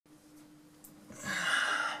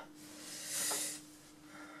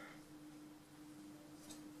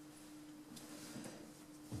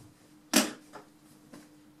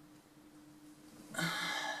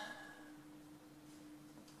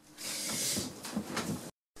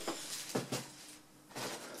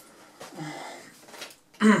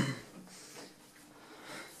$200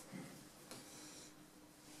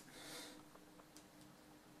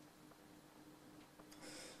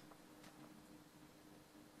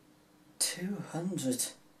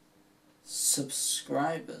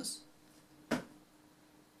 subscribers.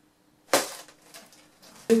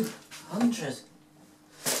 200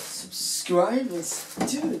 subscribers,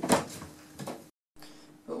 dude.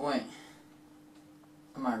 But wait,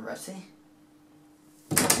 am I ready?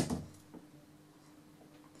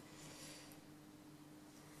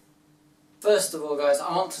 First of all, guys,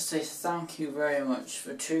 I want to say thank you very much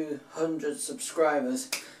for 200 subscribers.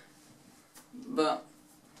 But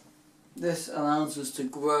this allows us to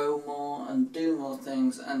grow more and do more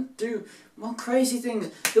things and do more crazy things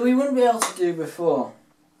that we wouldn't be able to do before.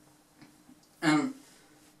 And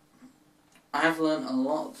I have learned a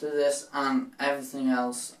lot through this and everything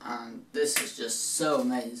else, and this is just so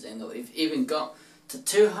amazing that we've even got to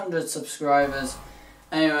 200 subscribers.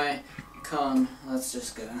 Anyway, come on, let's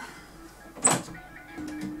just go.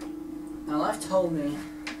 Now, life told me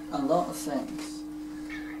a lot of things,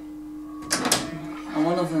 and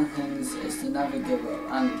one of the things is to never give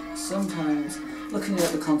up, and sometimes looking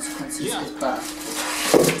at the consequences is bad,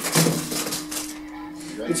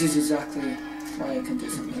 which is exactly why you can do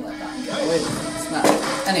something like that and get away with things. Now,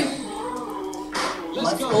 anyway,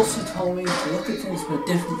 life also told me to look at things from a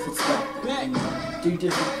different perspective and do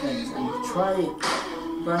different things and try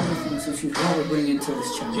brand new things which we'd rather bring into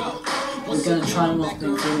this channel. We're going to try more things,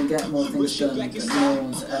 we're going to get more things done that no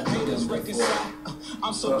one's ever done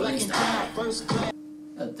before, or at least I have,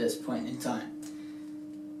 at this point in time.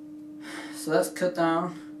 So let's cut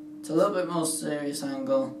down to a little bit more serious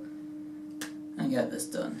angle and get this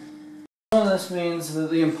done. All this means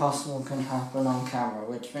that the impossible can happen on camera,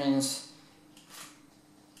 which means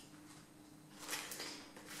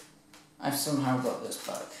I've somehow got this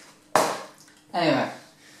back. Anyway,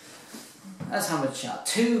 let's have a chat.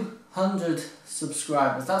 200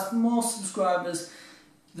 subscribers. That's more subscribers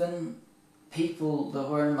than people that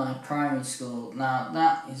were in my primary school. Now,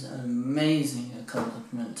 that is an amazing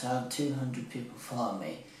accomplishment to have 200 people follow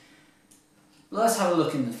me. But let's have a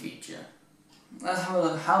look in the future. Let's have a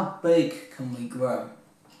look. How big can we grow?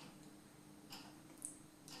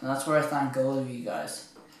 And that's where I thank all of you guys.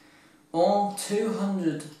 All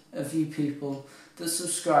 200 of you people that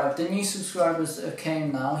subscribed, the new subscribers that have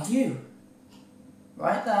came now, you,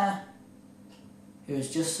 right there, who has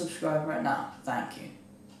just subscribed right now, thank you.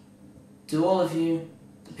 To all of you,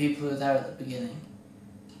 the people who were there at the beginning,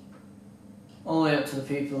 all the way up to the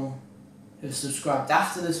people who have subscribed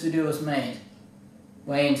after this video was made,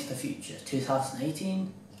 way into the future,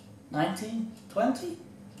 2018, 19, 20,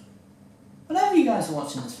 whenever you guys are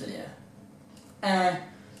watching this video. Anyway,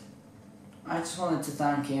 I just wanted to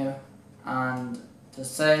thank you and to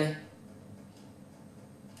say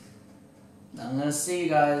that I'm going to see you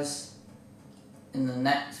guys in the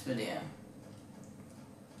next video.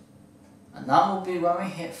 And that will be when we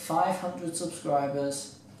hit 500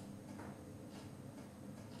 subscribers.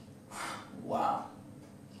 Wow.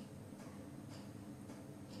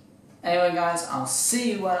 Anyway guys, I'll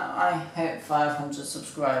see you when I hit 500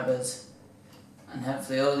 subscribers. And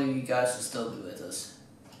hopefully all of you guys will still be with us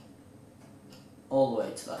all the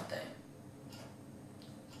way to that day.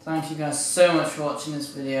 Thank you guys so much for watching this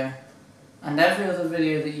video and every other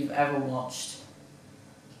video that you've ever watched.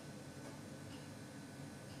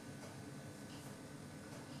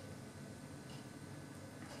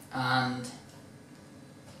 And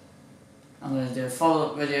I'm going to do a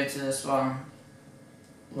follow-up video to this one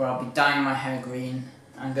where I'll be dyeing my hair green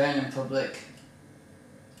and going in public,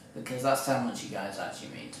 because that's how much you guys actually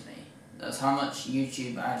mean to me. That's how much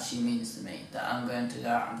YouTube actually means to me, that I'm going to go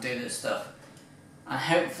out and do this stuff. And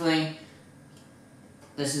hopefully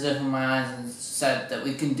this has opened my eyes and said that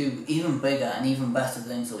we can do even bigger and even better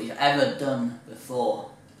things that we've ever done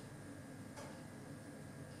before.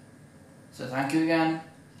 So thank you again,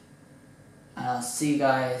 and I'll see you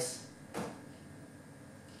guys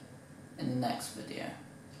in the next video.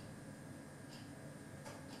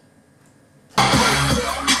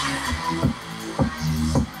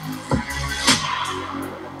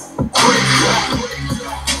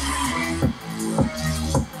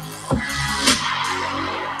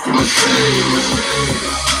 Hey!